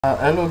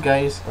Hello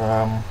guys,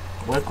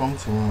 welcome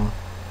to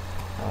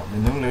the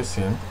new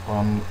lesson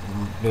on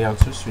layer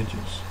 2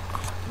 switches.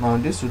 Now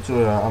in this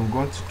tutorial I'm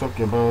going to talk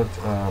about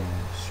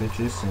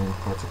switches in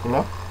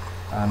particular,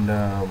 and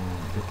the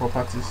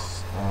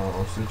properties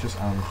of switches,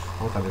 and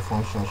what are the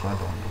functions,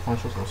 the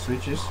functions of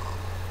switches,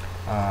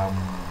 um,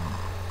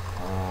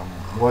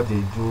 what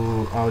they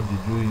do, how they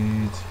do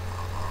it,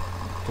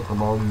 talk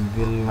about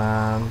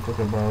VLAN, talk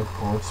about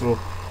ports. So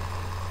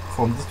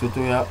from this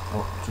tutorial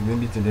to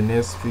maybe to the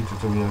next few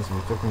tutorials,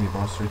 we're talking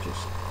about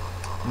switches.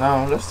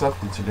 Now let's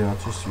start with layer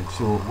 2 switch.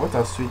 So what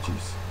are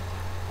switches?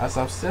 As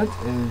I've said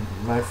in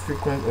my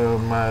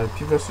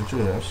previous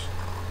tutorials,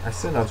 I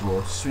said that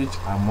switch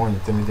are more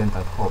intelligent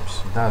than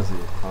hubs. That's a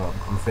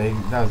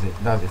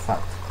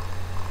fact,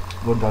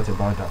 no doubt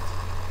about that.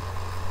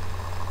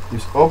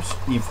 If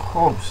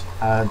hubs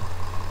are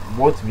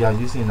what we are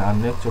using in our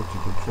network to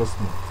do, trust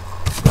me,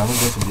 we are not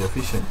going to be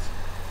efficient.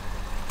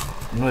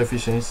 No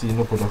efficiency,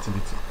 no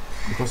productivity,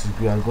 because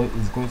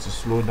it's going to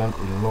slow down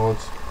a lot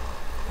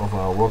of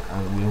our work,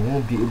 and we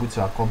won't be able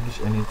to accomplish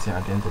anything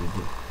at the end of the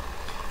day.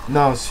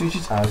 Now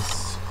switches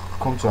has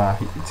come to our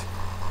heat.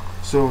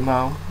 So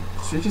now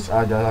switches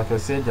are, like I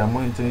said, they are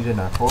more intelligent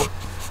than hub.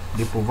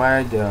 They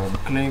provide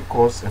clean,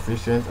 cost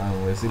efficient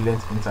and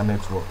resilient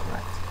internet work,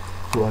 right?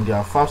 So, and they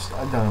are faster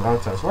than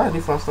routers. Why are they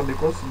faster?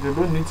 Because they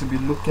don't need to be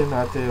looking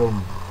at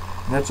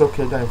network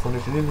header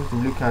information. They need to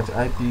be looking at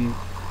IP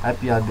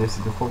address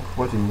before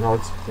they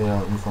route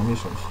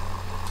information,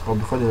 or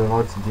before they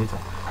route data.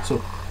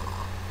 So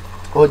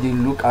all they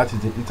look at is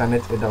the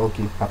internet header.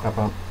 Okay,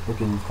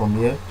 okay, from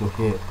here to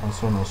here, and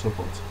so on and so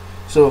forth.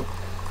 So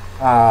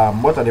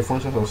what are the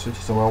functions of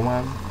switches? Number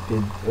one,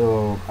 they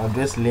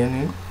address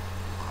learning,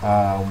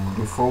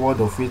 the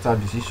forward or filter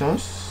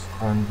decisions,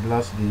 and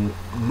lastly,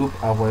 loop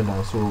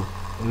avoidance. So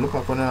loop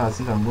avoidance, I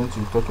think I'm going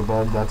to talk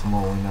about that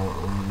more when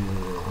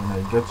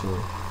I get to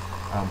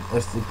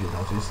STP,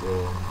 that is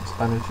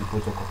spanning tree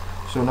protocol.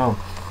 So now,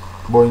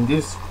 but in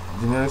the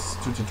next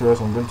two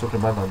tutorials, I'm going to talk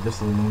about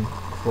address learning,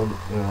 for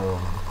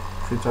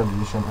filter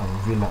deletion,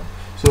 and VLAN.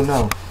 So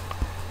now,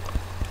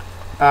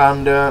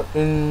 and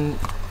in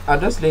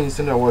address learning,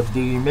 instead of what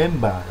they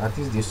remember, that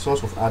is the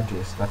source of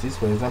address. That is,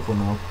 for example,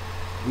 now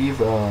if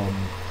a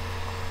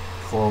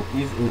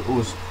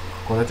host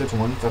connected to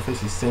one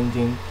interface is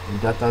sending the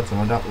data to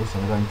another host,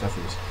 another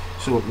interface,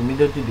 so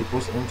immediately the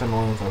host enter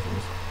one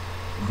interface,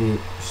 the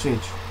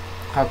switch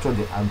capture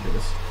the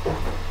address,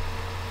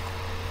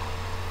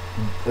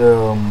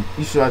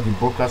 issue out the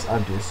broadcast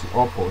address to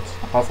all ports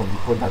apart from the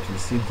port that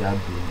received the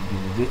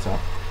data,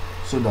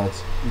 so that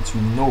it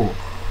will know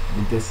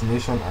the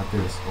destination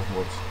address of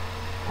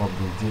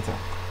the data.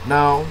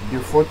 Now the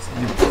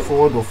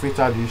forward or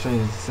filter deletion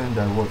is saying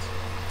that what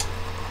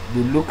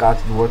they look at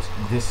what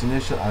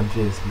destination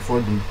address before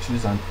they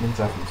choose an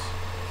interface.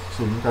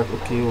 So look at,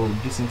 okay,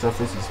 this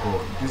interface is for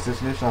this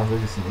destination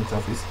address is an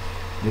interface.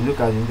 They look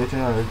at the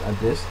destination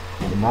address,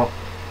 and now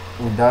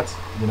with that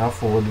they now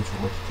forward it to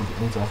the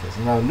interface.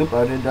 Now loop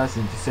avoidance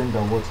is the same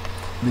that what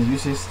they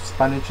uses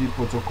spanning tree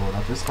protocol,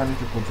 that is spanning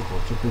tree protocol,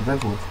 to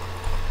prevent what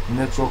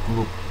network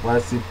loop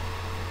while still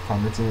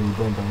permitting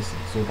redundancy.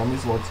 So that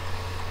means what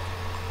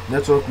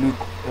network loop,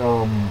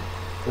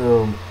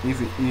 if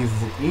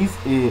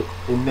a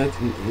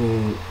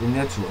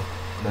network,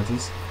 that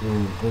is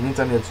an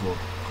internet network,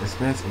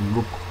 experience a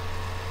loop,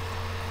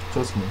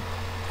 trust me,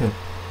 it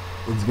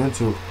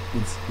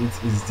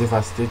is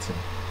devastating.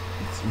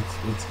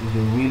 It's a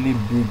really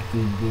big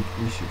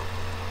issue.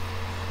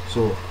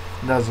 So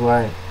that's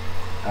why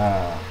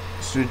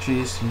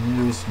switches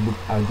use loop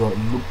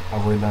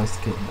avoidance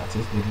scheme. That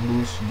is, they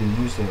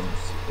use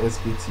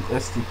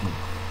STP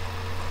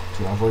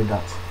to avoid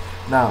that.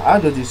 Now, how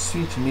does the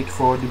switch make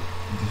forward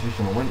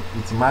decision when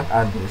its MAC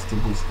address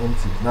table is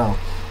empty? Now,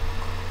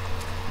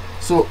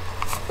 so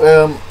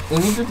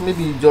immediately,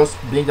 maybe just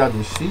bring out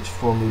the switch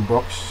from the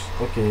box.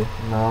 Okay,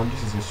 now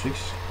this is a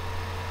switch.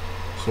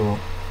 So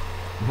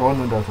you all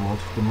know that what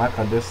the MAC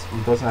address,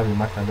 it doesn't have a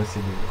MAC address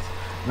table yet.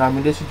 Now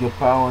immediately you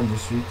power on the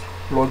switch,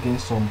 plug in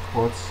some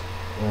ports,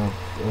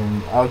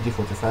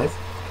 RJ45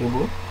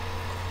 cable,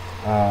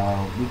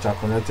 which are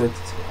connected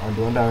at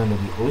the other end of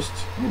the host,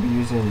 maybe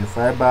using the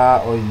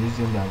fiber, or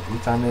using the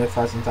internet,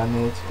 fast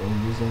internet, or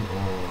using the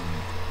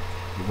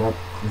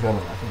fiber.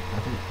 I think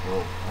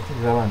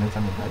fiber and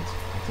internet, right?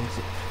 I think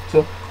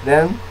so.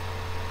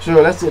 So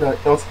let's say that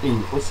host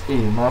A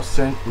now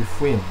send a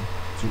frame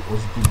to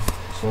host B.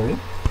 Sorry,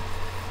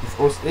 if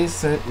host A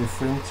send a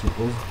frame to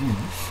host B,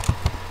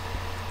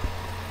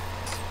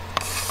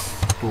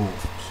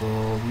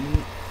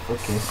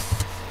 okay.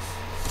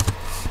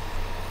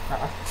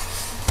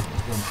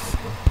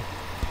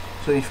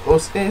 So if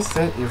host A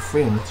send a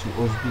frame to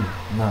host B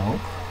now,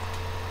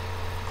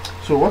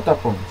 so what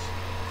happens?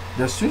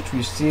 The switch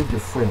receive the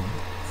frame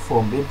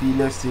from, maybe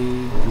let's say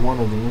one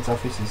of the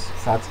interfaces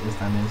fat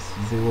instance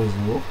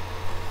 00,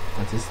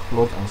 that is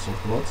plot and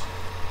subplot,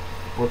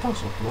 plot and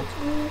subplot.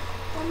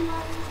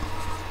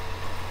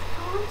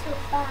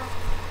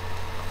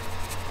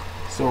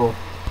 So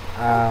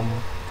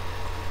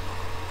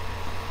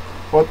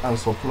support and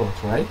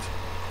support, right?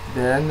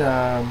 Then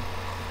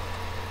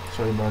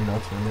sorry about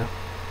that earlier.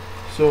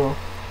 So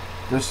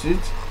the switch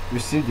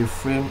receive the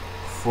frame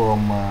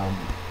from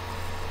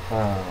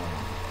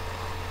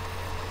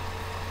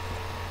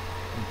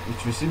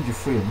it received the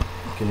frame,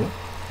 okay,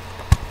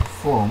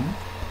 from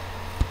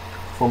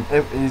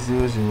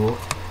FA00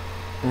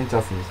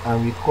 interface,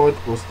 and we called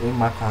host a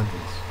MAC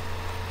address.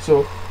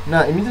 So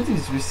now immediately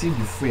it received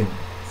the frame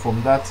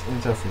from that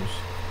interface,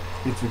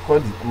 it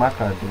record the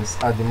MAC address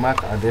at the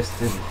MAC address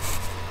table.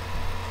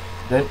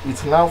 Then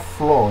it now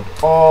flood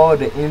all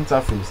the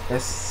interface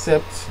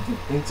except the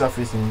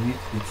interface in which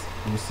it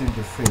received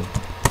the frame.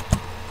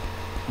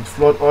 It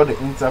flood all the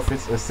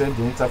interface except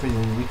the interface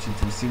in which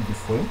it received the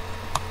frame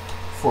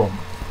from.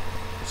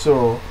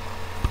 So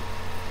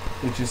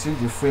it received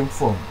the frame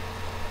from.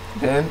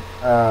 Then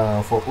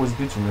for host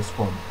B to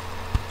respond.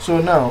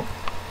 So now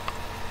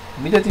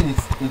immediately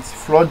it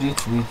flooded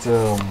it with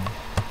a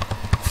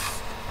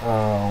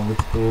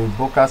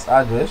broadcast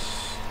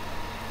address.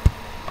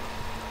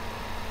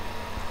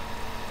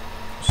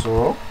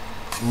 So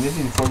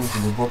immediately it flooded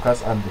with the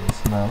broadcast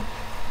address. Now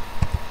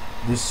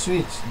the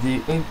switch, the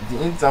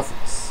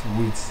interface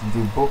with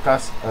the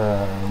broadcast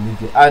with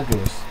the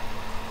address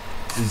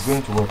is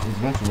going to what? Is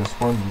going to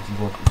respond with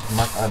what? Its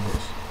MAC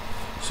address.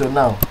 So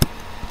now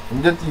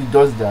immediately it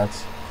does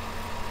that,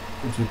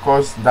 it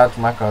records that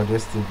MAC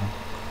address table.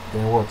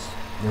 Then what?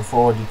 Then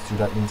forward it to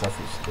that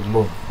interface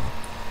alone.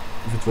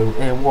 If it were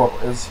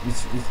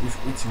if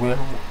it were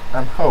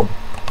an hub,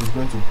 it's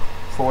going to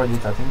forward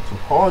it, I think, to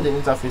all the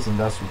interface in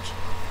that switch.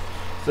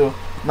 So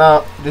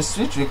now the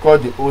switch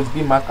record the host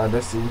B MAC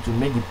address table to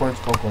make the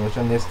point-to-point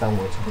connection next time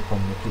what they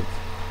communicate.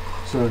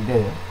 So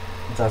there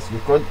it has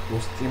recorded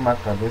host A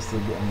MAC address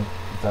table and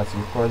it has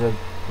recorded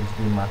host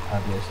B MAC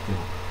address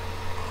table.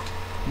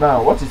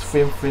 Now what is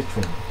frame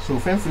filtering? So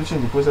frame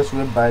filtering is the process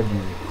whereby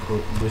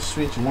the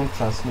switch won't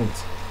transmit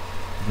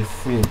the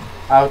frame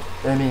out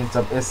any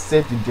interface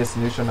except the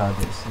destination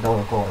address. That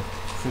will call it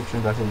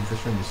filtering, that is the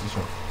filtering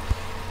decision.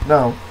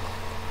 Now,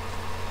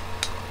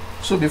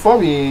 so before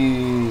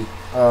we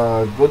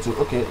go to,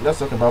 okay, let's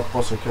talk about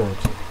port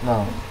security.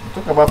 Now we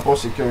talk about port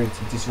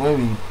security. It is when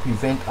we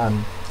prevent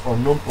an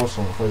unknown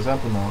person. For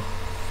example, now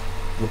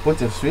you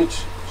put a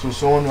switch, so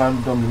someone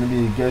randomly,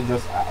 maybe you get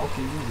just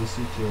okay, this is a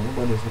switch here,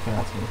 nobody is looking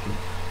at me, okay,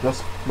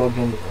 just plug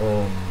in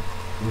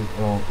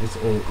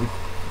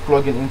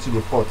plugging into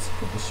the port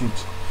of the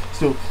switch.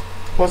 So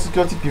port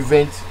security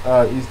prevent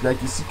is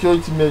like a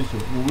security measure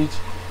in which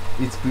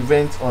it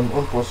prevents an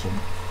unknown person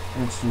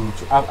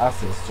to have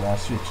access to our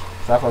switch,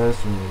 to have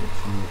access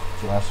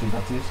to our switch.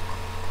 That is,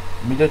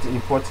 immediately a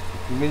port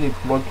really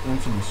plug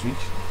into the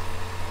switch,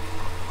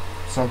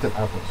 something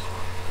happens.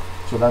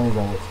 So that means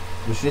that what?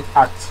 The switch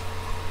acts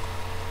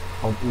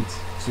on it.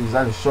 So it's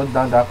either shut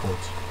down that port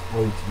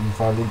or it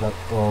invalidate that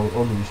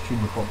or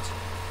restrict the port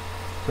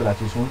so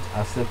that it won't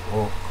accept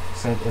or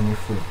send any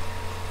frame.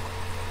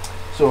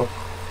 So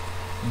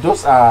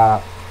those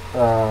are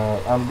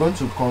I'm going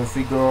to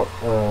configure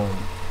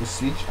the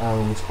switch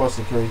and with port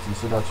security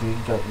so that we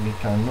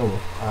can know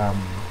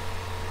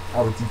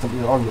how it's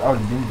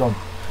been done.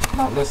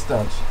 Now let's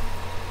start.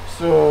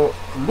 So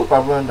loop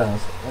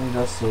abundance, let me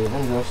just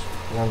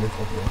round it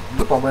up here.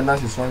 Loop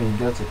abundance is when we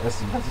get to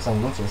SD, that is,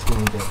 I'm going to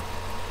explain it there.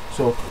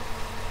 So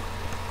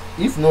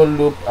if no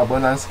loop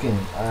abundance scheme,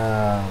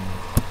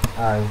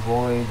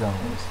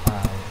 avoidance.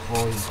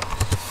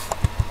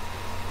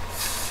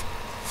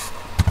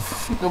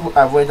 If no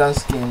avoidance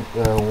scheme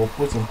will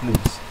put in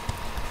place,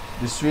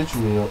 the switch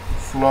will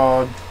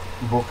flood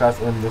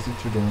broadcast endlessly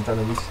through the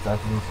internet, which is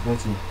going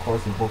to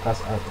cause the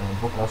broadcast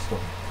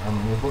storm. And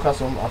when broadcast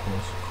storm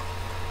happens,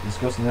 it's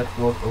just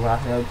network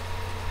overhead,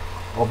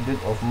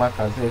 update of MAC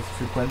address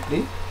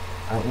frequently,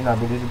 and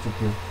inability to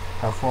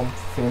perform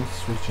frame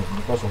switching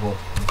because of what?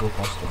 The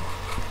broadcast storm.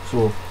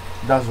 So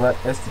that's why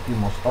STP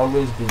must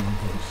always be in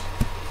place.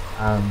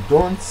 And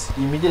don't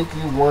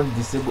immediately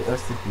disable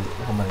STP.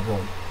 Oh my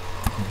god,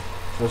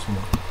 trust me,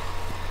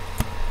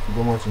 you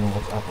don't want to know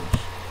what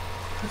happens.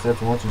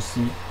 Except you want to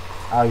see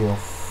how your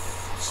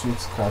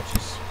switch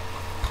catches.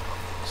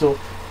 So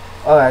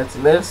alright,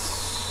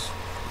 let's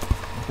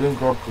bring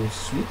up a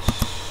switch.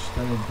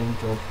 Let me bring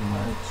up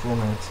my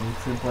 290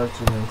 February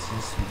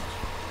 290 switch.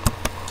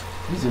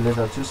 This is a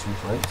level 2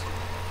 switch, right?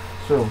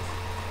 So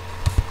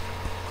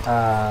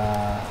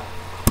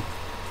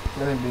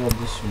let me bring up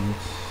this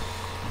switch.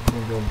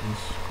 Bring up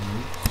this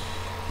switch.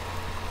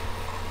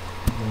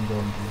 Bring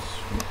up this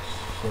switch.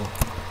 So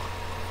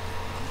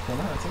for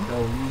now, I think I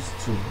will use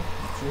 2. 2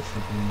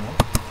 should be enough.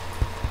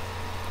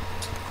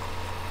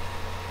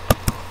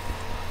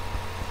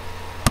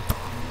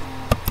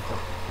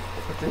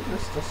 Okay, let me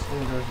just use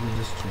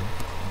this 2.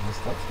 Let's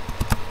start.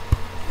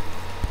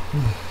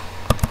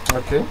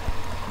 Okay,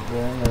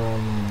 then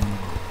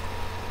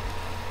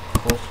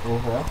cross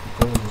over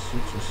because the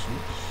switch is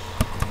switch.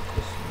 So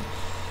this is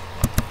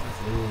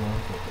FA1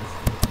 to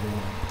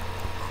FA1.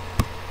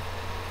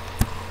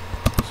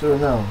 So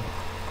now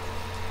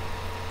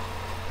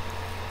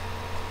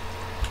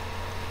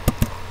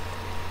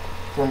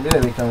from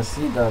here we can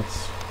see that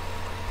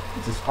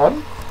it is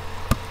on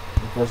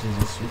because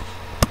it's a switch.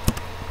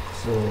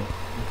 So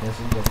you can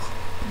see that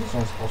this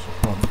one is also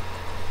on.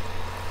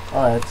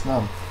 Alright,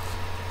 now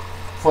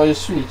for a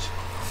switch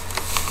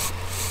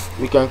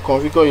we can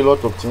configure a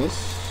lot of things.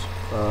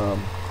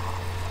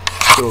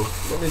 So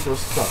let me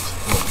just start.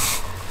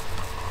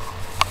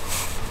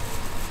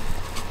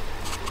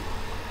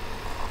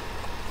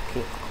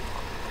 Okay.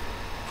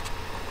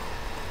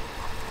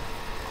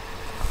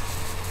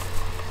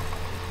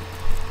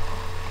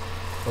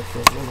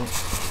 Okay,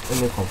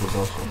 let me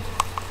configure something.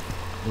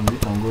 In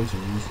which I'm going to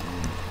use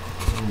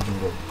let me bring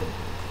up the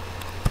calculator.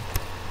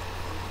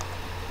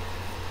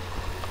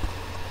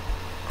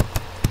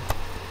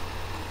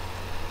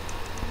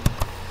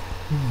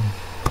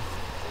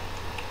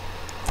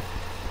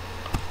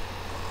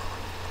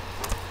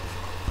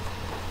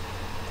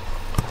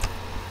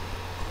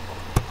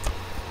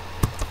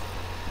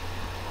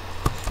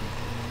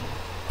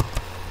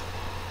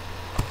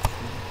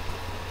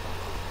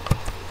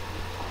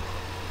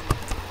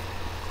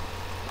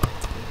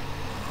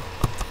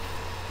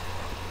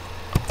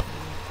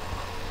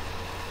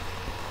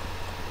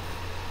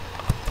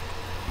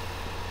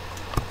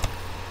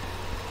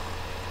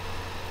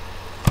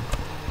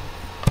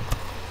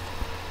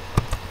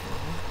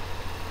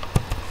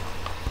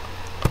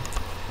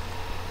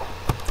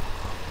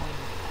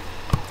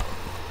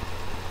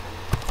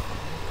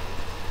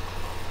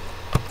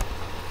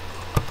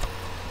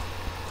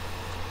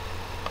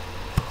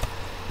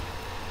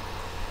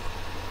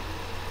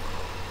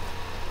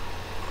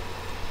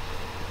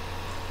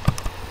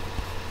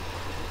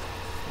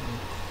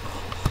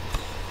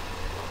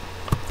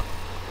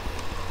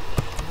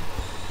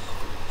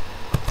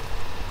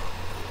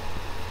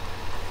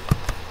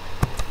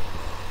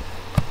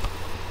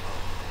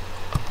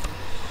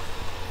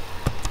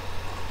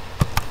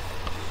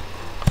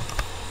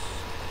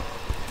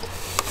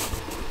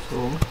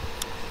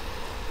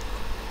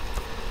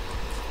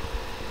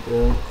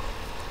 Then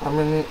how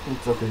many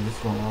interfaces this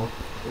one out?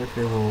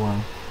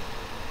 FA01,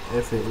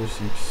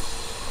 FA06,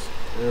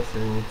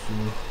 FA02,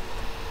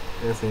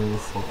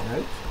 FA04,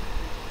 right?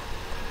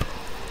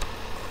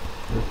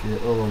 Okay,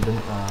 all of them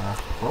are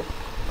up.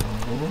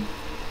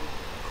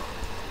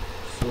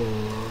 So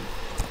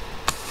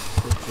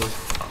okay,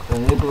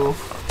 enable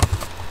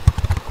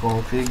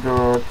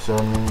configure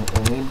terminal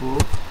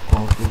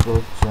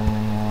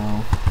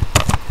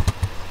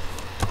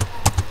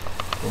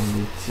from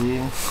the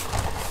team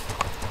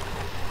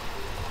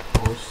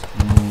host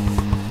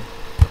name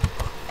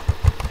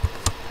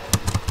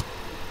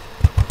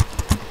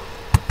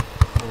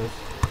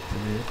S3.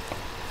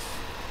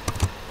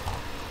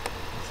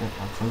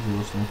 I think we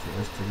also need to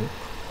S3.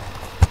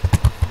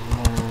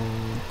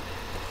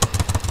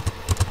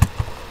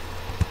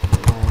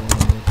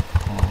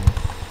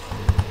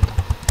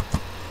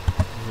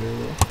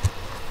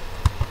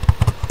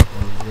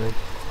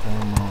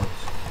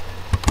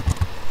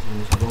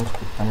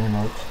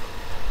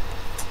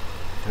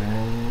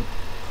 Then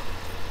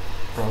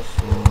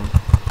password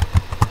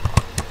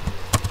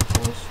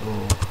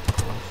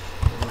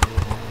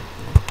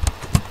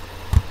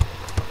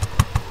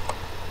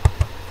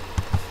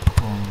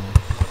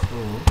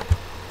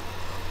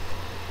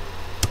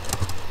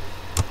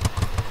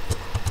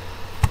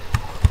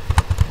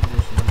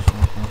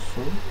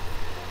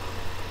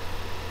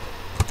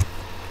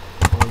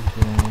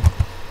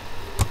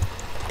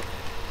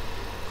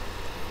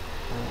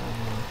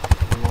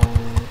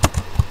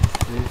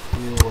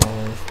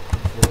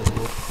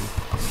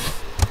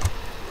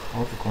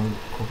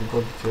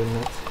configure the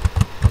telnet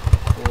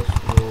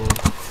password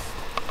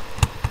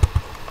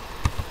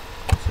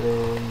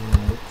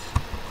telnet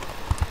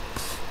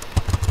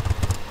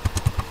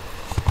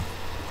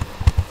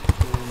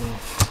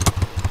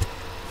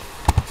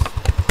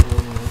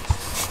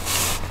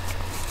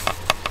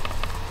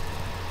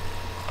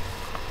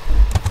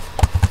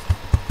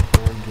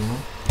login.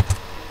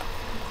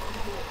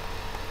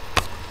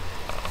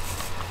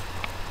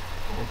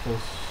 What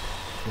else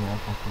should I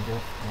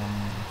configure?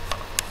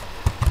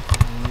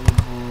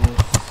 Enable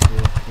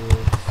secret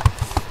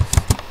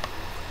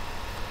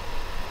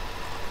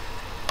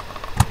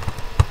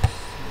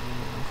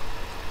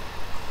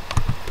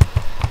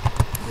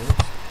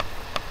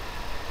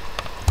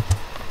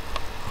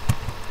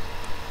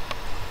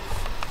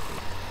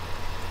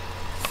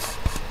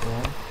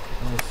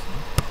let's see.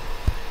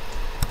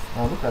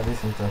 Now look at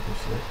this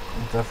interface here.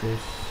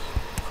 Interface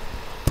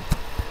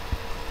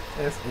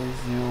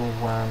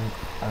FA01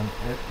 and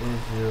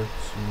FA02,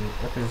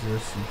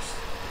 FA06.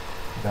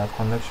 Their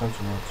connection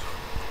to what?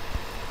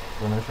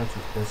 Connection to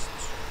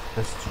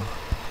S2.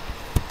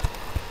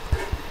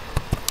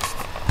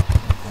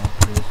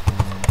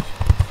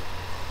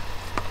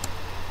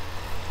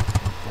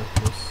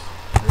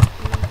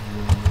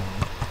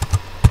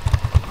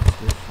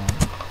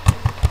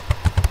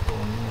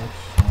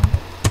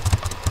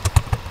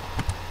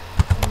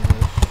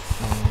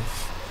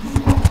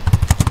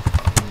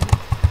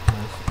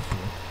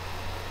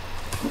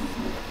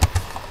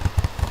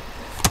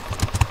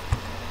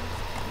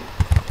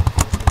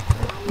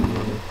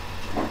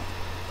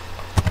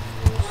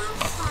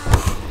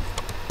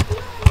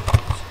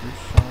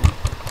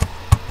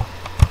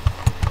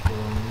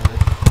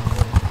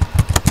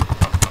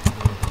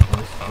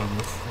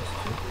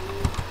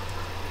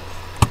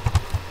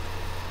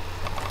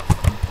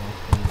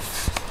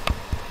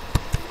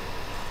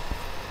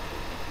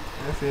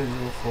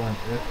 FA04 and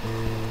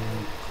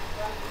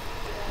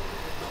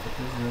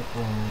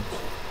FA04 and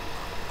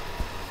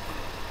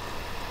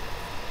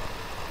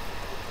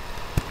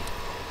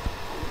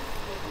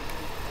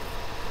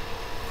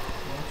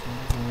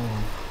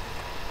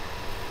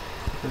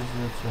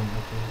FA02 and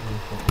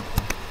FA04.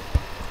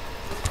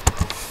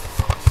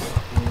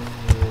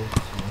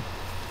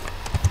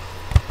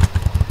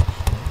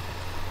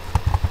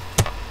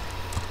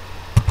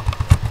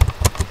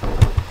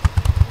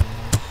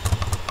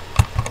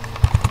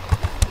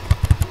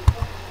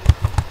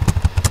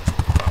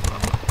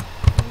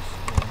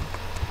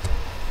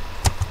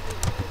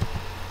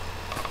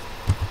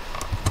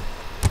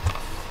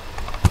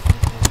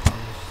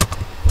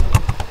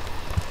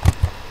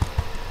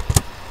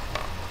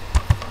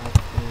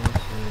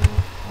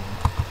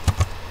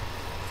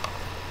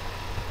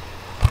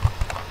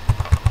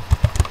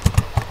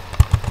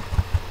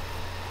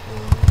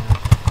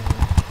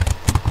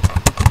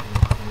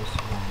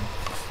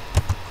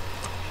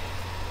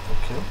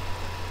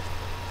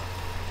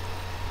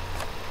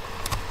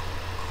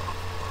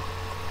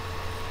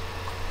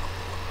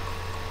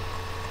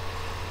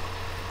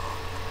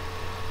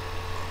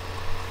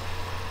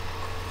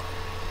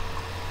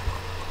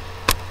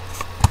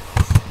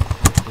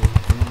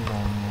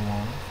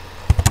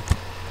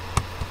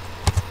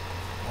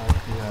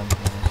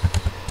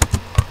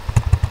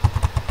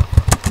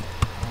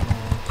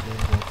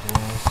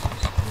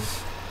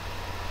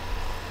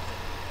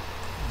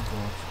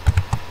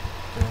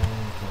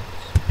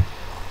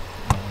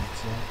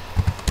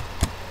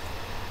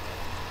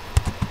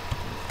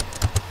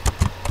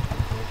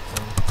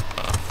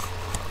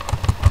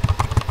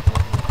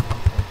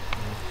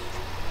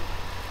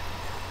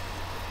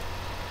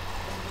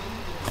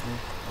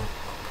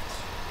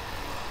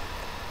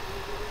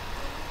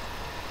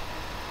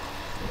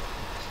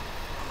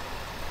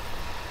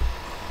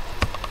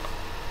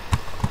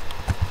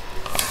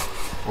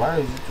 Why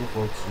is it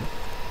 240?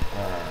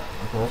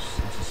 Because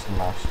it is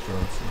slash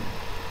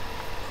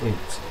 28.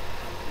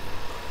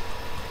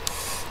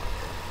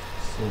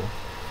 So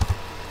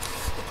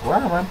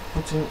why am I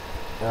putting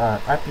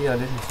IP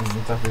address into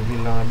interface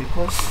VLAN?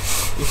 Because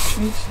a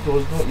switch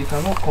does not, you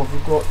cannot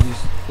configure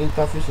this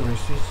interface of a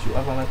switch to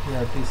have an IP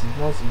address.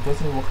 It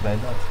doesn't work like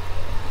that.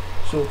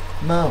 So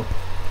now,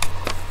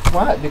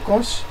 why?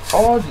 Because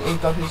all the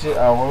interfaces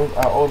are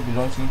all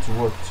belonging to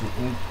what? To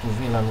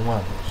VLAN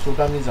 1. So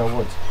that means that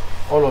what?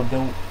 All of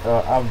them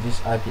have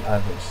this IP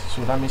address.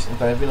 So that means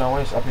VLAN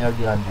 1 is having IP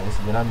address.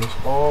 Then that means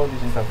all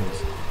these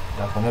interfaces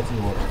that are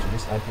connecting what to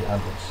this IP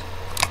address.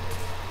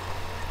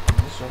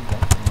 This one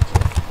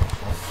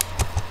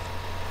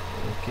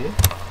okay,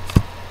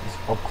 it's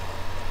up.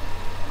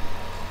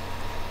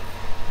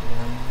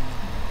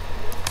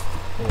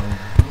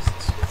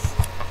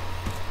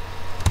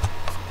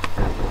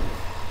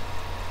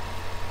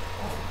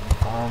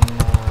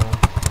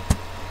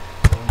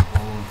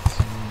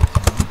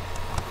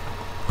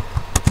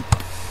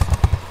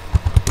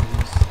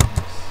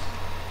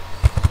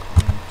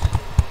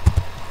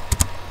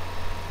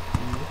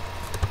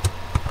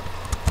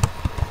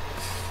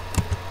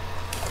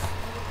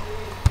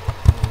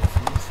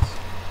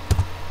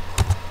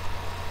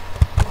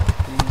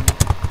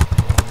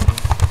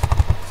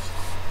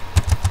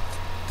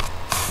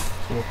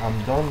 I'm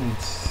done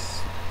with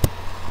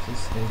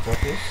this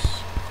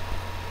interface,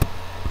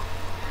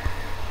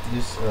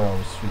 this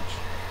switch.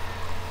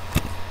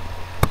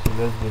 So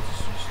let's go to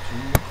switch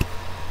 2.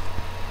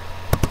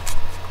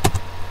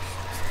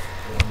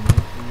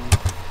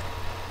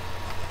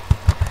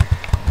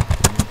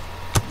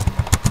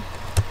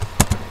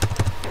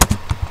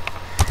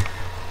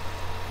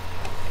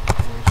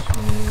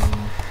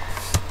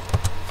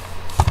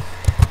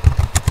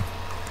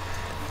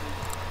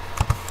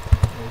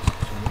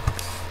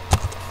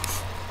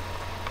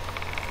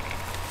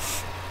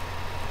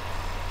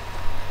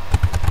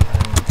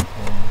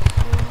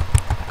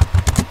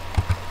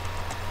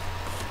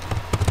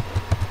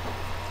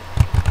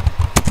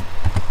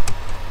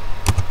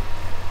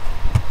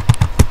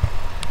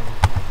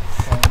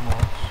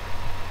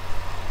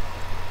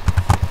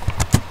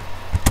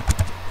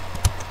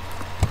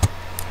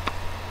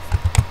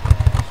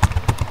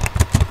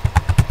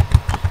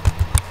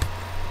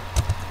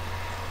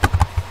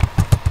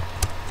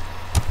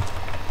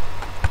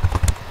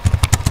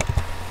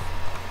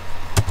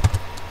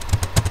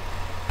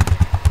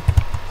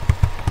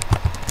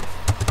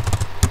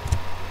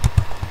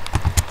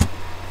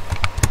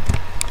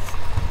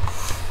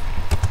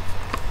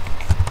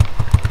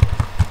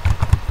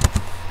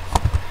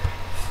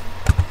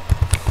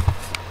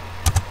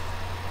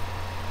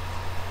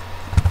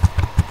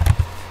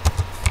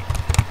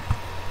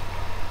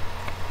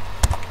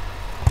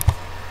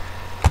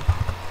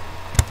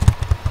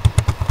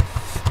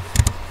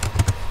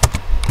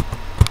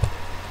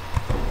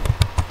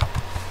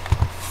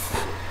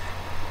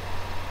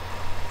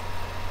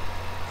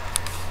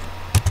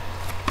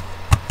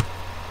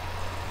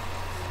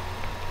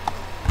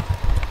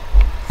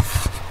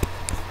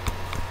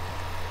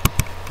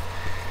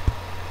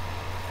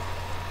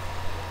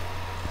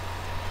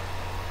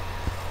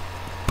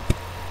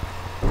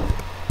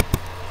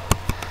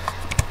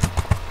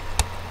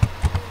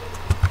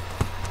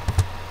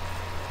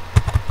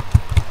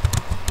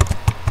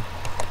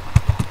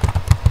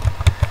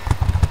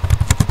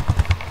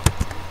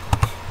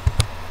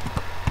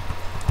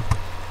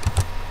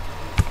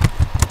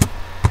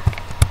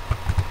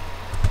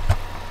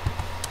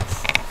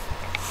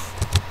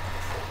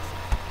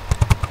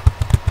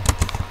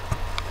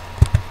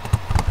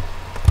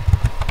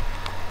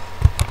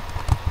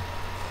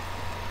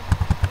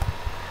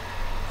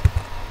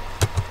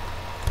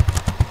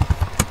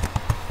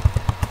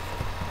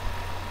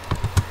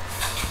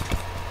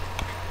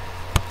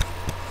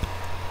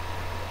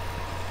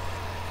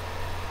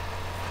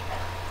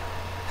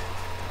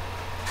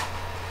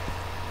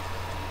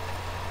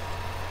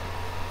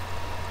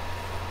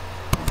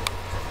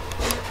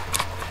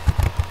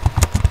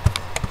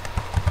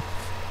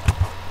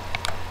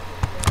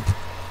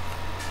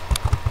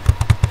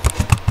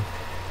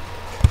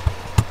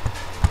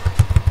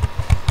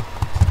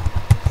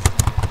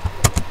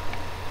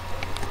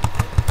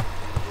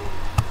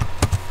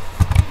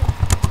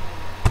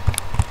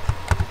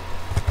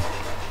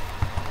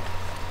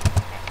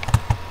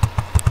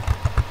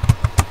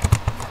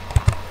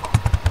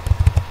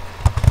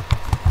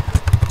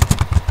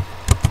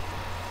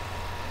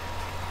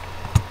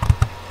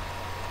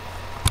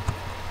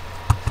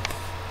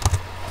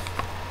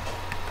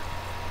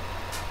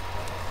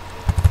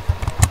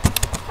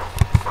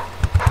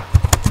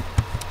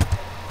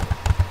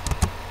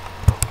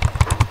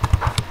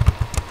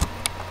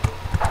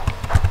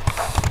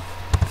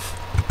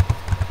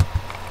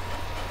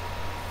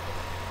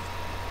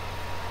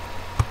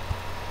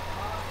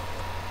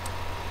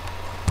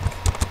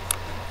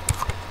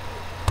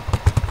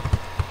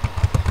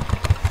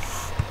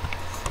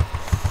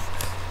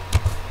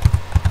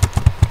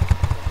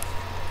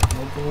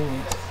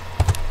 minutes.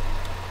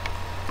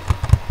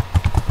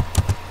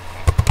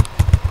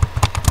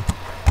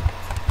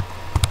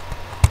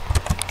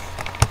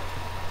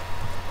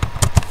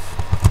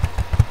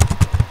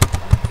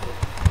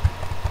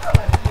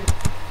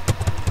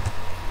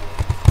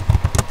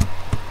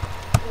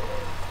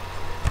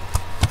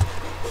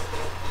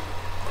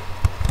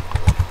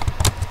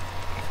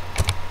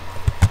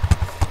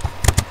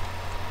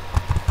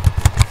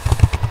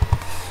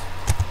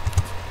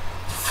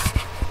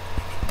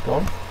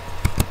 Done.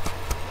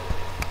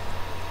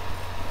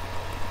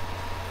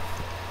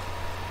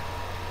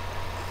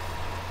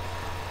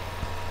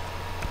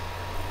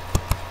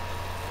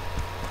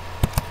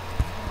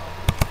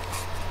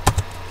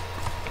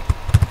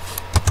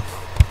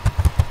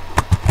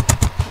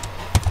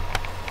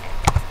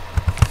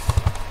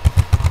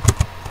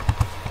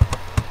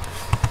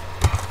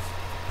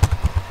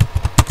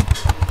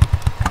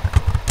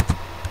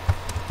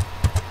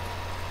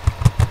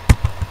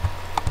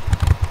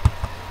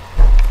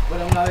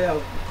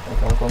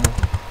 Okay, I'm coming.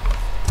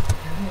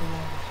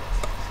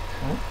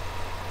 Hmm?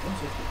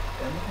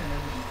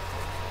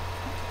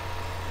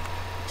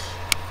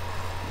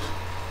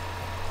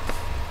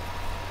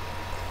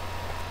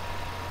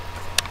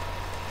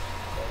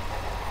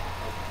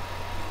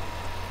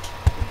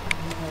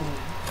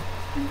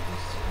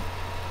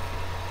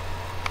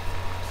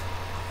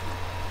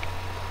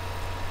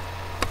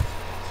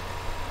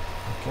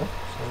 Okay,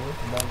 so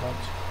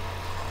that.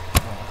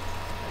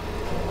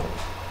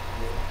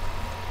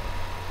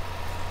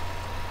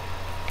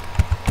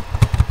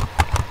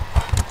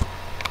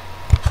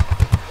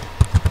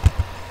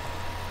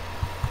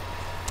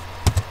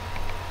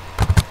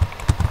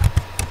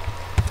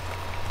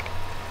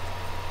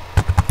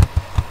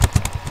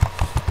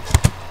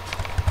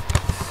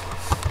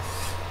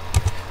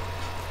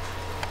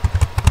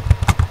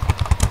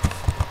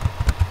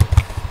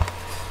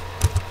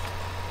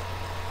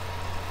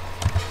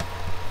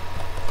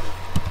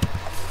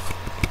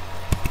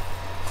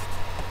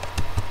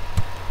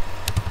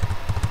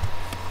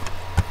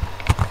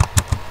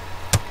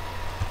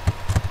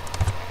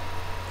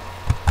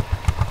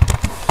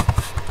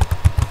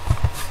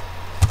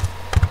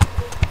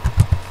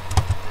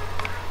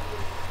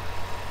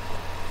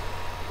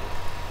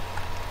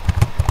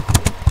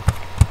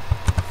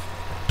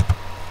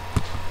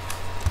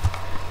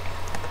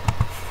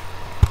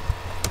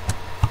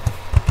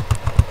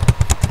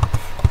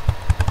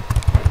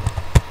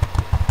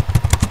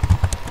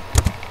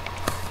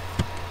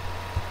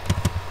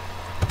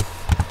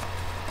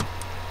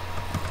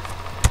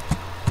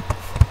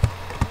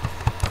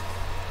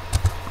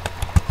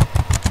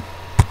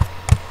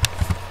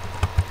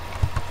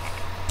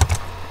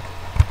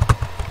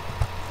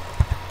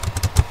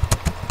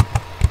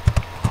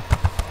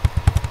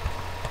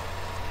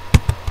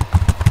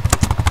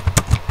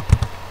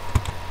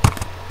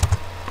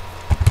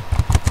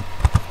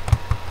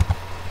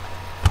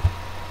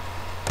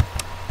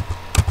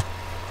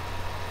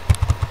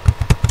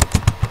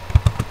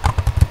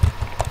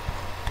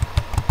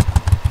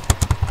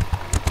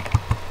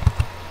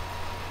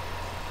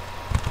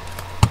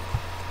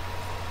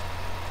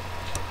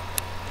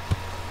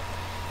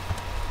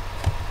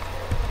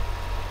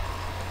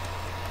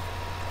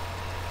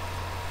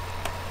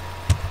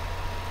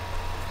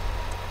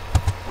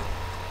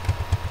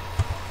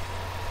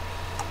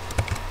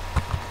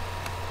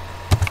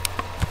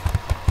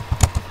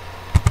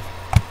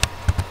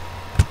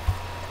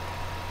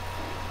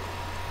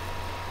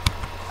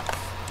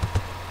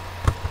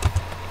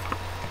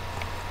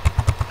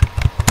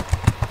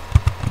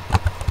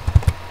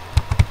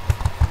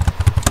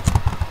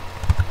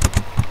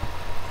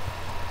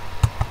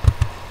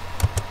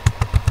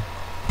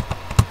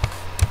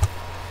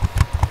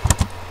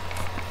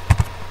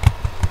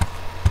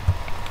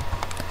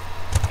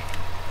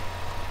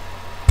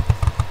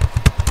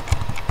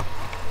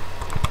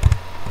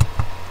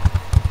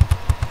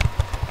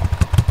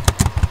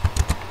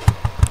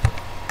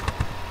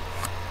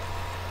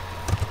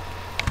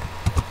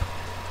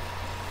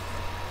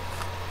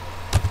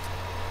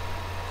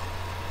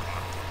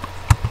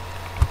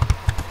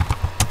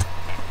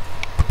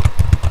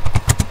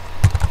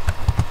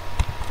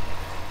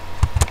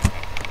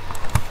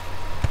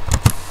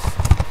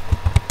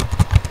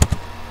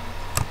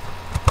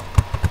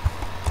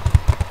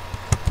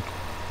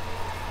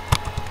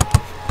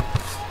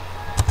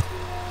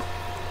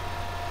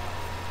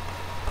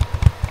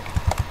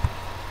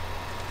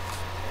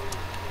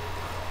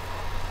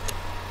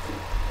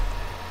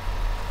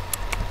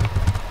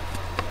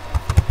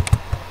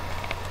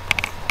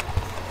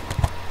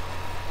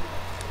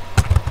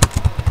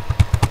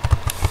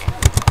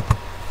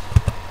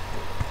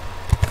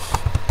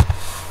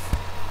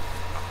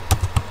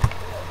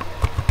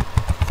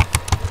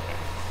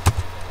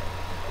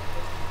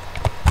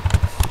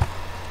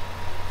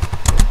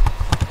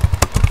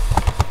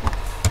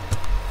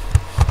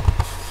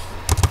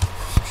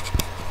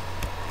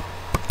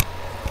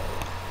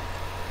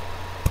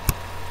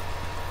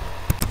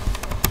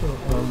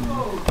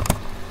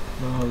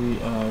 Now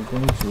we are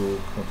going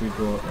to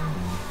configure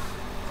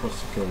for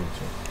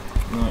security.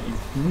 Now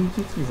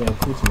immediately if I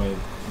put my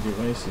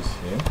devices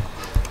here,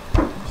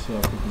 see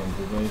I put my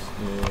device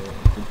here,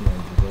 put my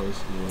device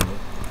here,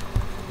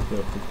 I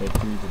put my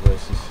 3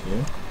 devices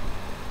here.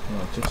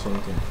 Now check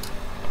something.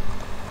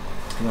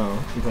 Now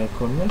if I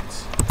connect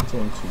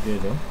them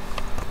together,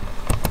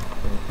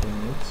 we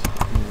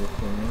will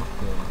connect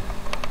them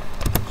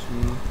to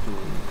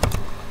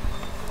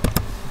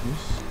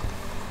this,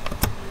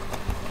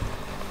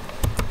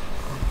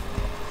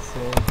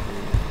 4 to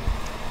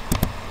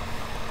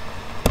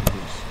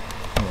this.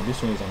 Now this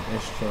one is an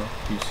extra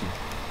PC.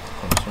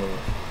 I'm sorry.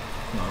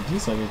 Now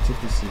these are the 2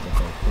 PCs that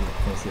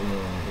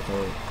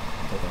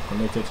are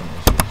connected to my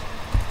switch.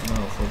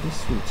 Now for this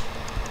switch,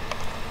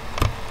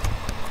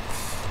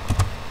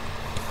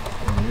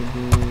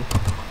 maybe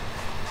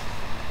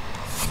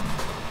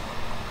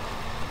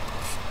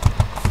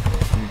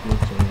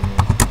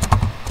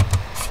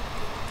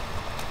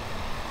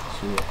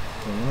so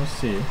when I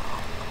say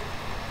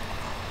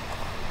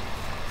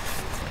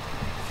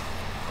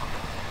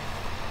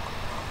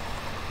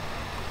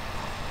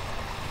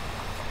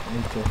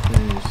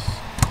interface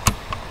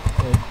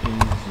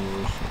FA0/2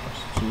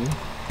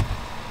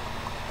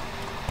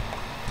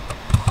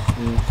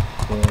 switch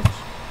port.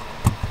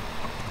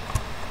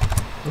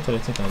 What are the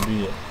things I can do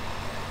here?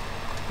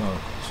 Now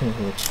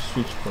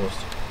switch port.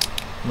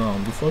 Now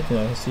before I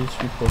say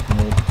switch port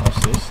mode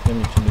access, let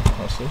me change it to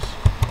access.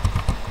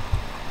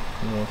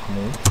 Work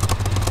mode.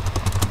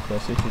 If I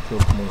say switch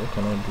port mode, what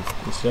can I do?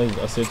 It's just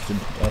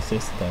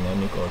access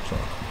dynamic or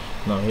trunk.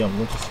 Now here I'm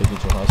going to set it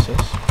to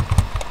access.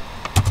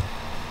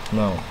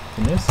 Now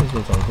the next thing is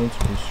what I'm going to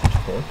do, switch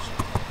port.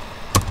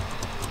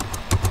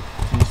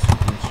 This is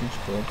switch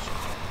port.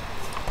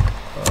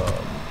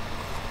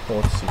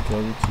 Port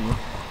security.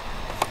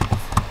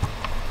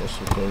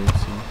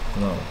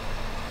 Now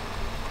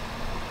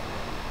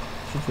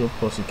switch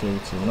port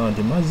security. Now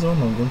the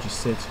maximum I'm going to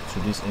set to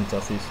this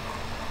interface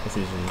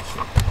FA02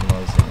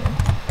 maximum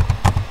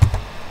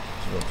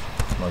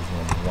is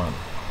maximum 1.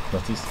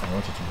 That is, I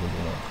want it to go to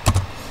 1.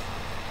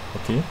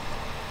 Okay.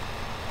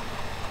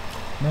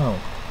 Now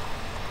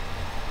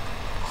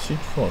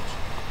switch port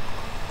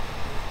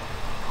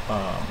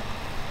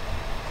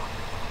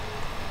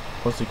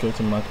port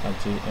security mark at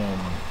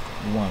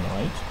 1,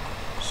 right?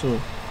 So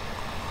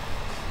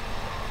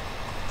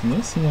the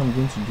next thing I'm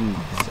going to do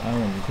is I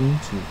am going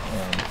to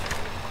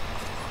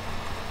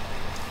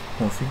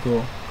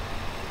configure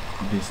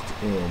this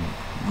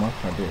MAC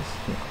address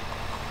here.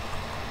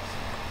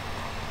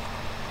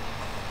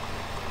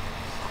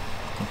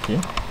 Okay.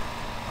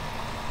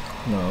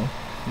 Now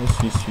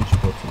let's use switch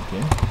port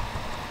again.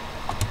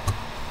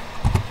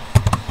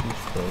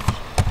 Switch port.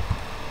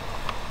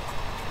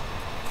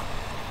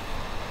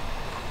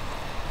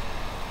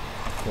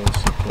 Port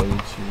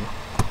security.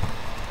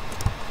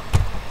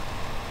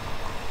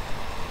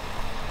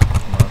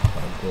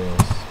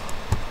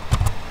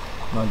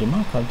 Now the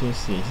MAC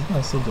address here, if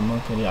I set the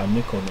MAC address, I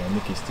make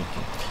it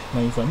sticky.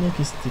 Now if I make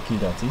it sticky,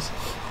 that is,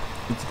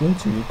 it's going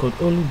to record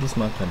only this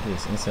MAC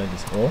address inside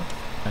this, or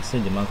I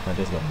set the MAC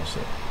address by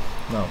myself.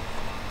 Now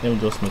let me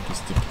just make it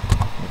sticky,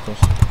 because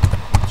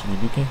to be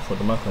looking for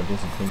the MAC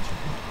address is going to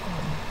be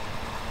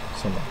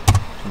somewhere.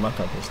 So MAC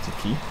address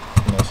sticky,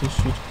 and I say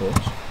switch port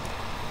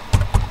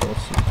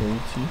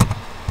security.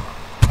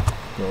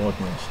 The what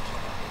next?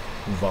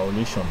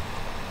 Violation.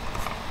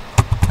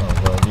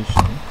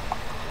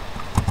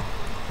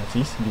 That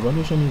is, the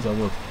violation is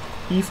what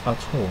if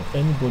at all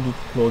anybody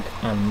plug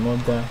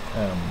another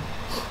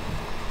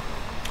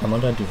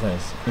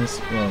device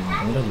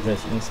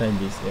inside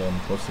this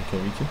port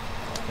security,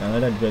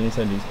 another device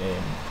inside this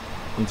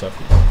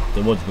interface,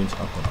 then what's going to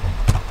happen?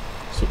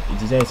 So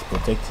it is either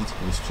protect it,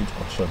 restrict,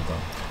 or shut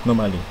down.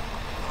 Normally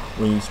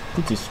when you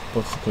put a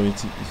port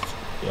security,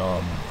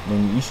 when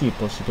you issue a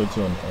port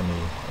security on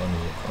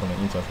an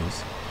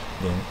interface,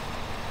 then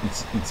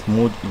its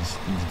mode is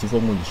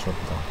default mode is shut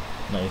down.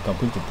 Now you can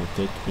put it to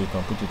protect, or you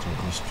can put it to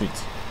restrict.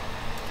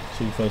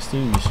 So if I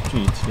say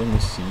restrict, let me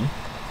see.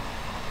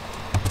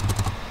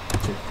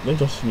 So let's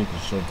just make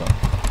it shut down.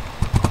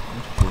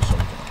 Let's show you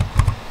something.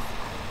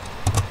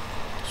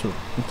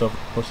 So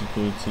port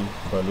security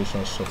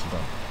violation shut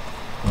down.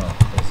 Now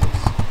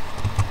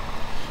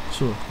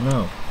so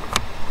now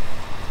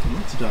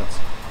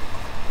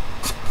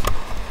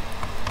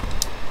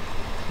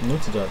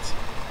note that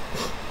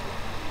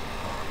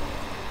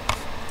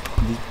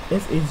the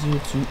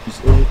FA02 is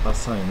only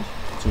assigned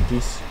to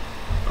this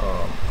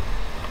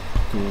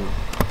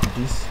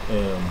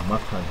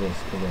MAC address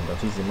again,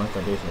 that is the MAC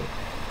address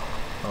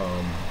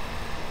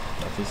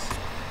that is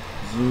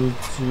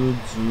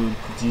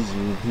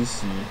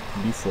 000D0BC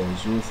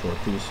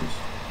B404336.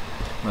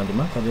 Now the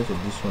MAC address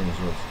of this one is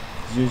what?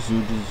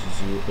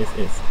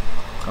 00D00FF.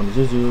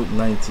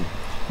 0090.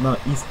 Now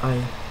if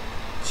I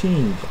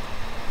change,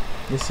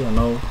 let's say I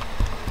now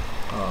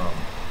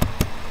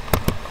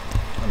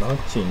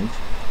change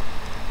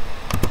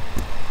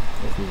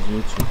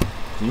FA02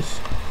 this,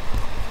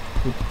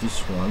 put this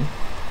one,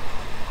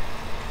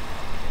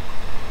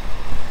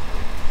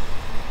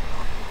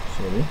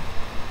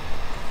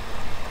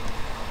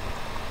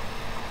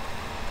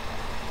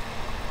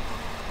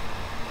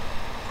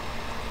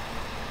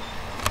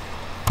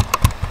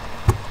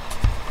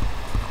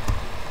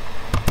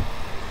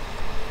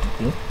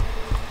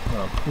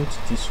 put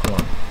this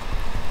one.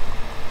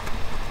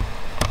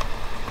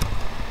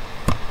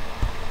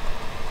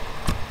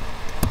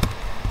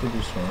 Put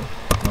this one.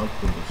 Now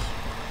put this.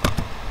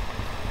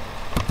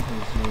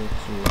 0 to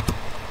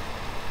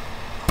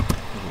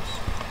this.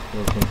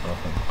 What's going to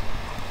happen?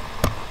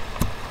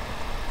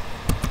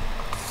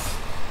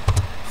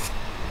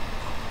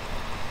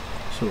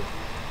 So,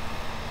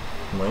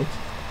 right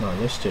now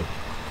let's check.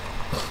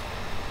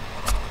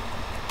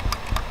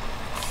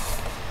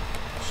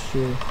 So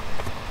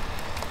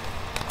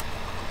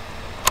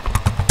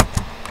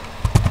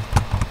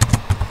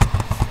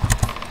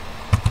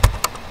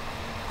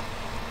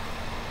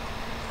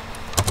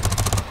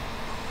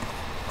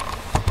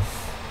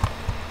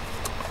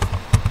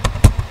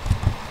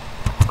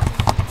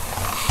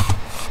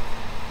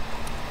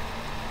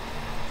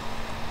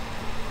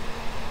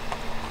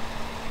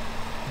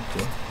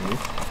okay,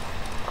 wait.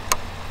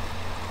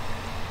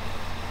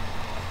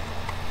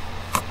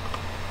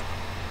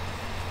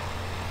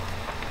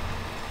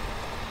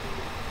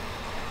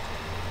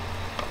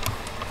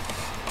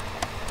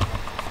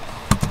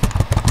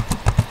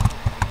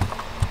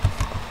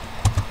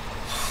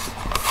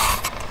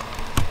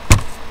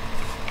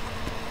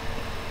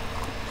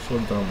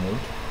 Shutdown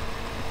mode.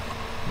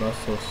 Last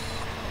source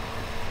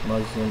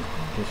maximum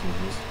this is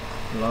this.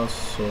 Last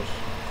source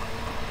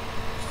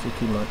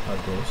sticky MAC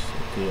address.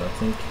 Okay, I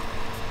think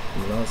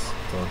the last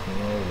does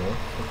not work.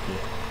 Okay,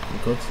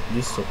 because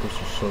this is supposed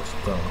to shut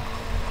down.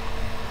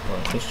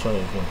 Alright, let's try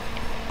again.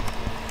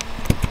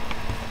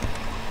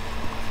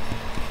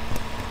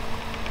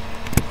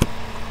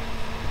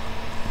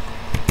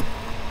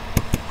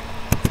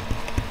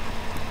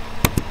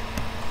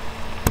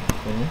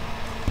 Okay.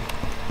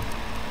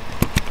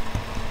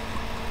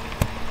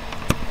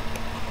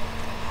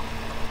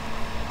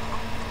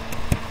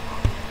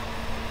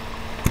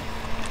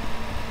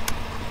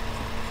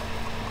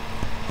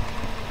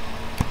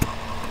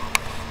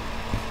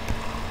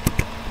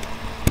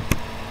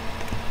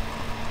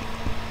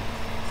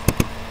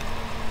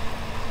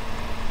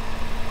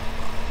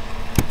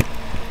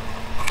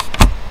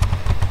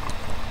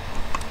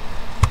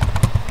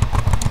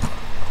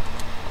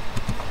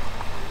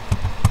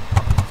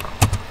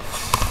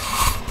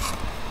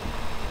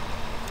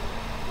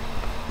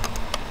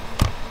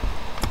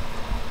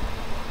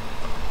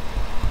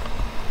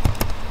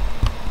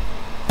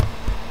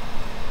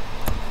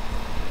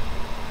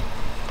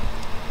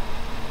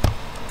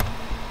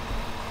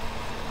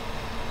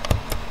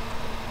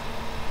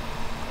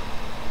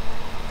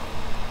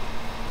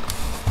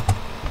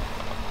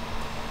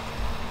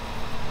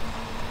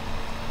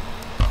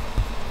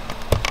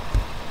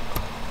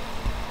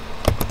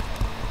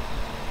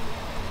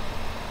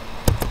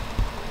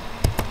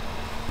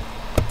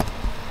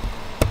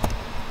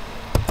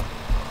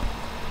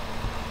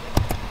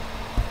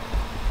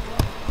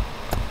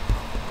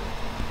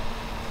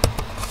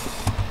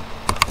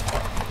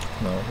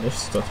 Now let's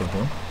start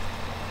again.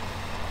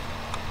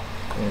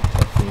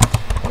 Interface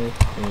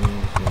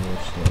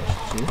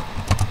FA0/2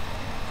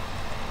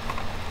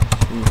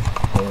 switch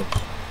port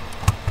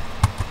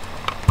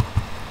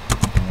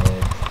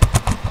mode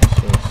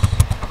access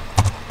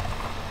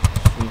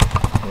switch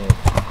port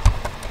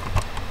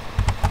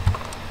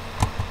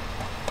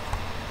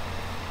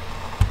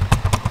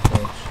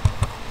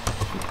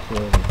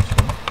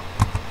security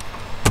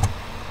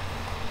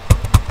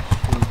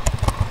switch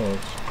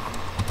port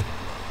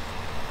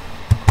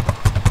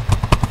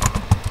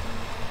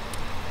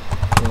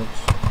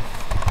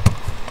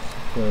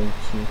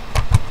security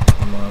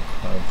MAC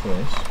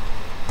address.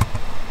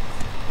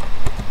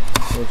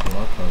 What's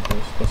MAC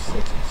address? Let's set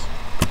it.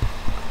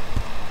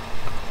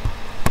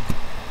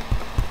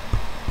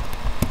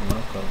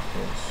 MAC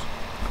address.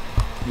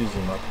 This is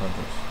the MAC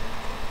address.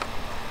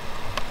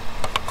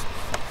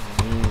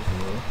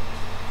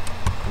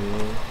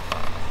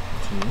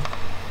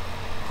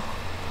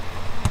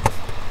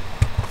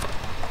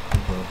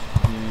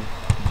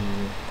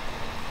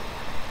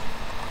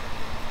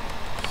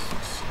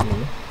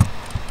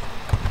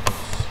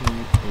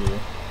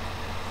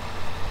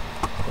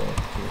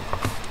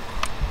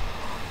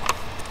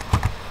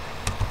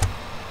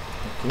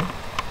 Okay.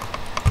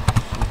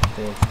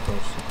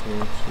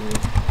 Security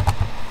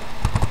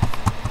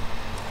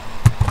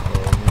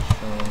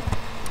permission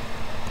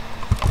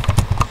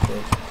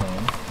set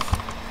time.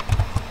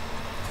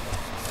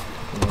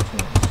 What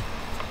else?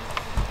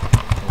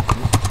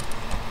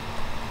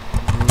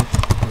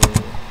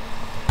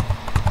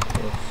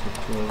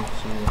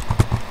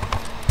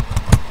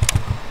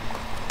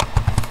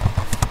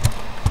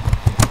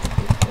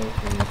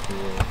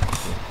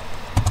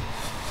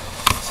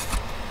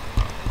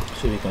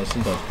 So you can see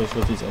that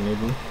specialty is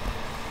enabled,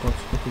 but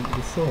okay,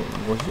 before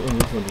was it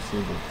enabled or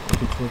disabled?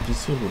 Okay, it was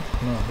disabled.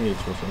 Now here it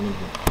was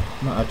enabled.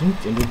 Now I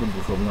didn't enable it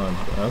before. Now I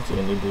have to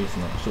enable it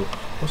now. So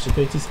once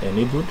security is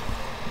enabled,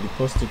 the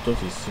post status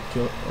is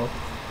secure up,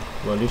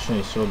 violation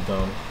is shut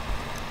down,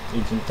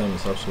 agent time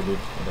is absolute,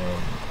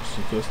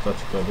 secure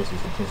static address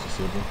is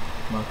disabled,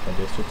 MAC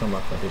address, total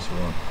MAC address is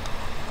 1,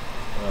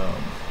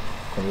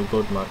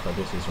 configured MAC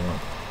address is 1.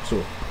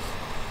 So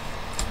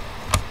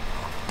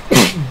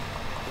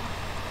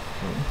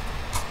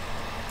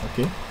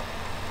Okay.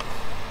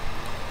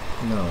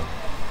 Now,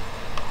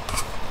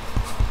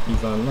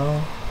 if I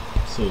now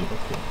say,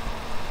 okay,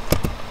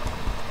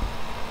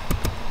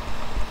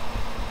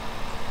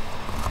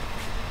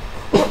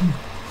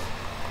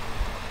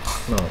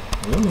 now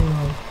let me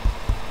now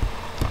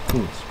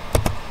put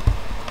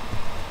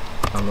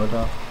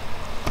another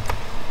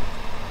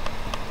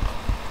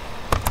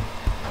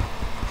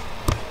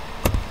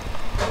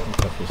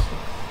interface.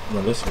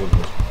 Now let's hold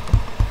this.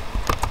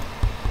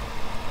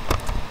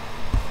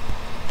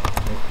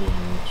 Okay,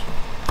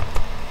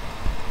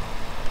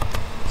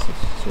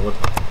 so what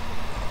happened?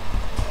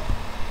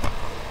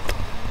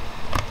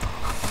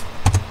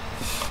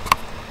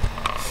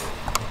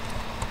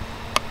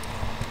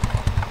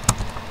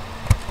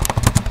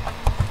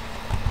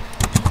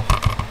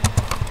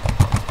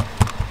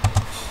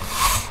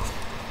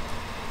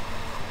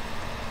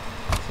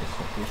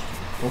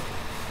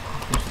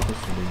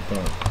 Supposed to be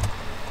done.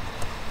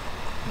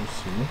 Let's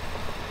see.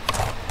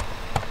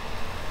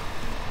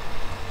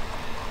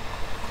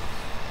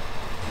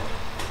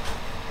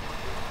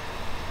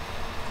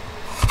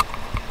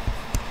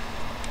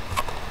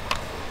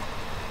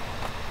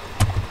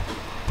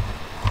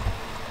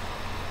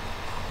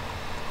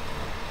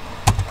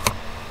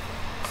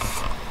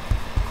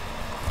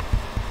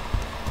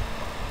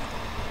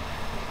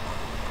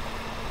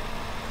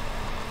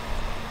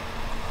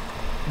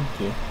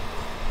 Okay.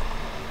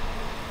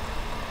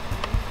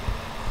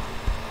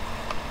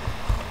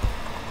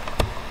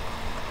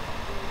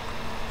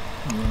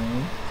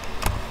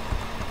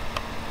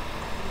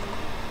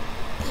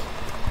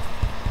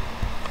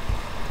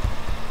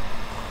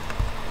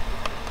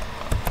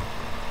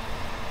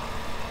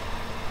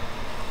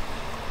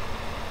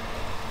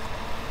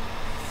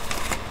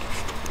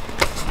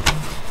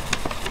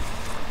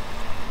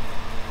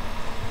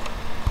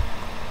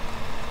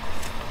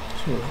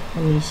 So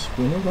that means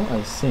whenever I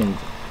send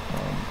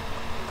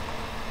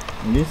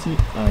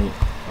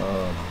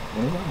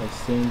whenever I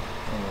send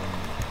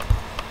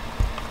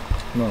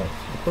now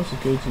the port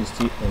security is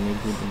still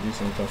enabled in this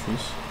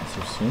interface as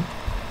you've seen.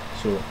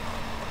 So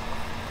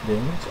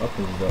then what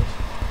happens is that,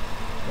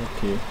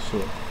 okay, so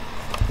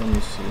let me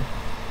see.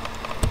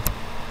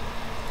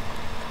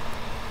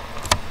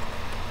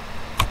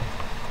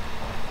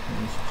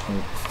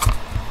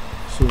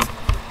 So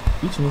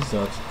which means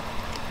that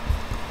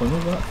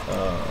whenever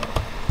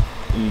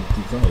a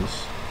device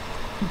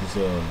is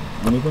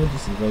whenever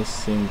this device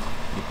sends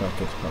the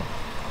packet out,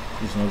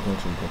 it's not going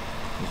to go,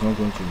 it's not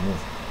going to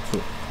move, so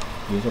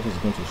the interface is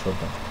going to shut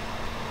down.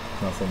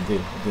 Now from there,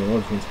 then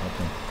what's going to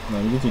happen?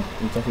 Now immediately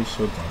the interface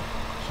shut down,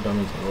 so that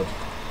means what?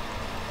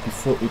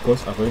 Before,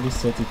 because I've already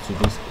set it to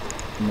this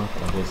MAC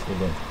address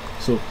alone,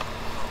 so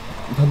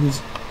that means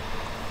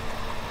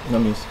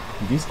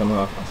this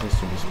cannot have access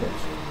to this port.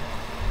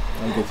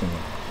 I'm getting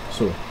it.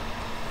 So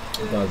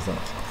that's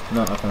that.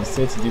 Now I can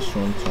set this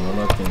one to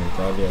another thing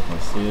entirely. I can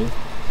say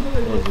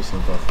what's this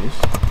interface?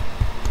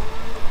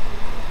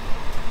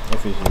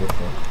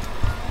 F04.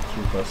 So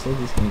if I set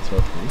this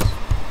interface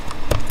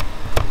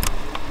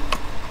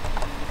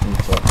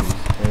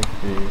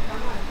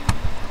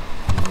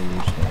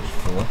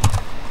FA0/4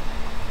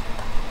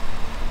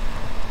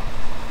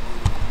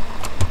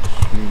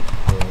 switch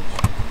port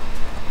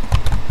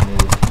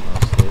mode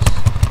access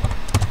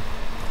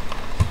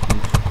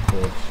switch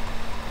port.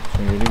 So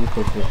we really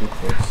put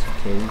port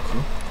security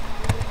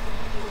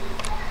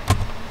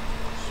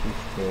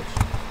switch port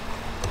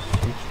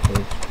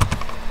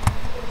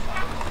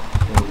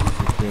port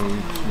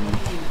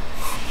security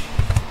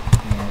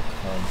MAC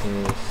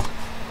address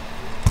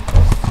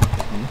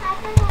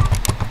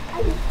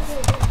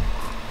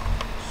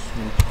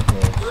switch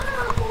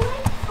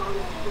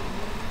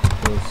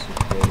port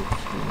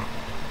security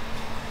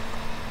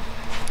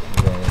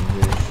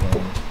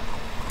violation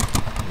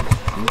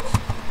restrict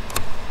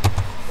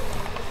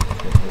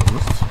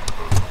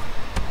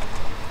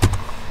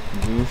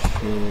do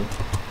show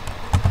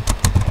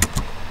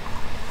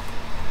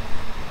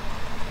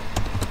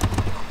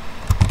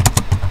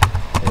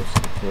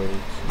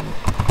security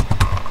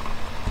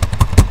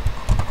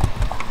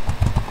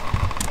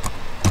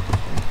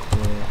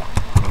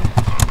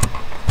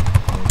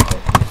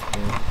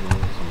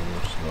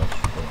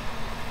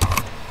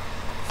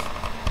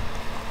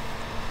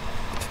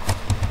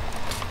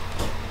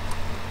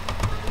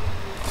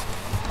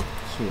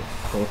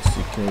port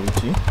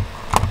security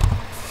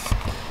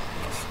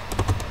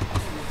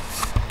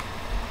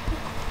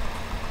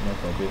MAC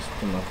address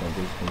to MAC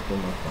address control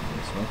MAC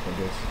address. MAC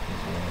address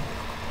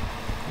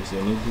is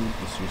enabled,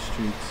 is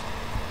restrict.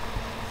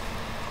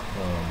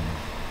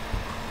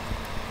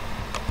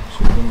 So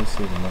let me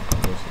say the MAC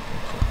address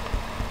again.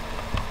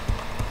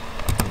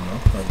 The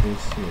MAC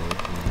address here will be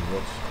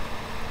what?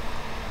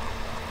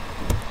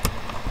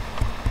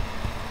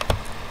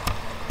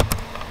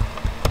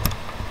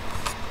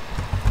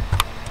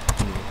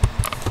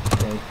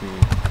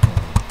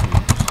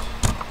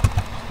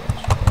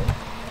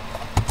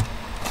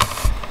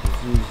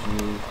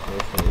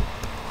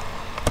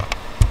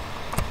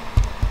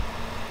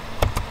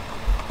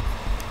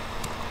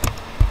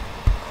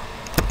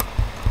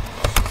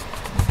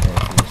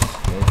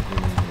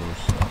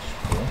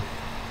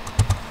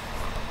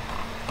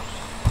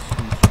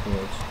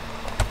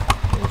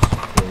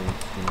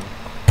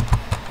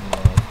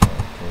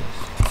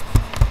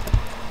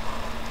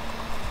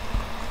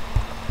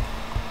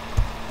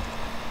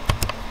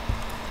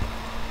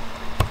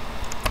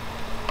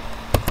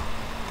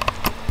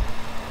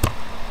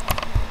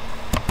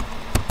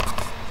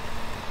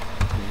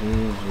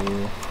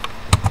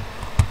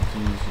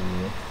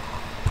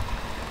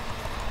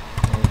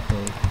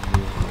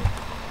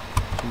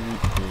 PHAD.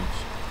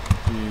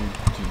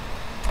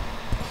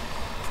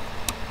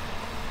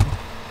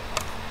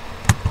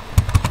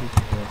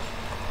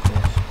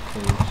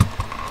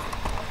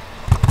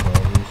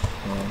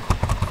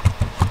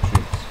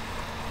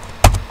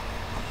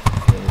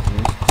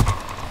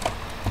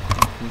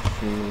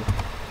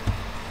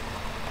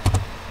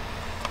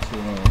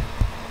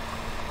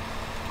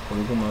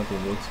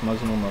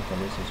 Maximum mark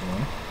address is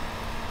 1.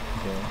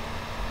 The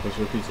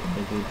possibility is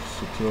enabled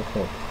secure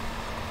hub.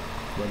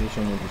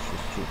 Validation mode is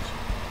restrict.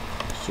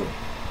 So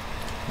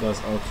that's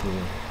how to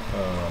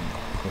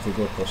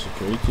configure for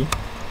security,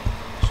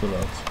 so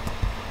that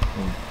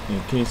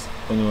in case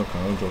anyone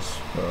cannot just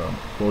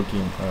plug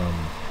in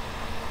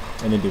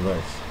any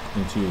device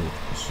into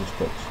a switch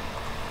box.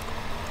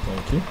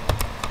 Thank you.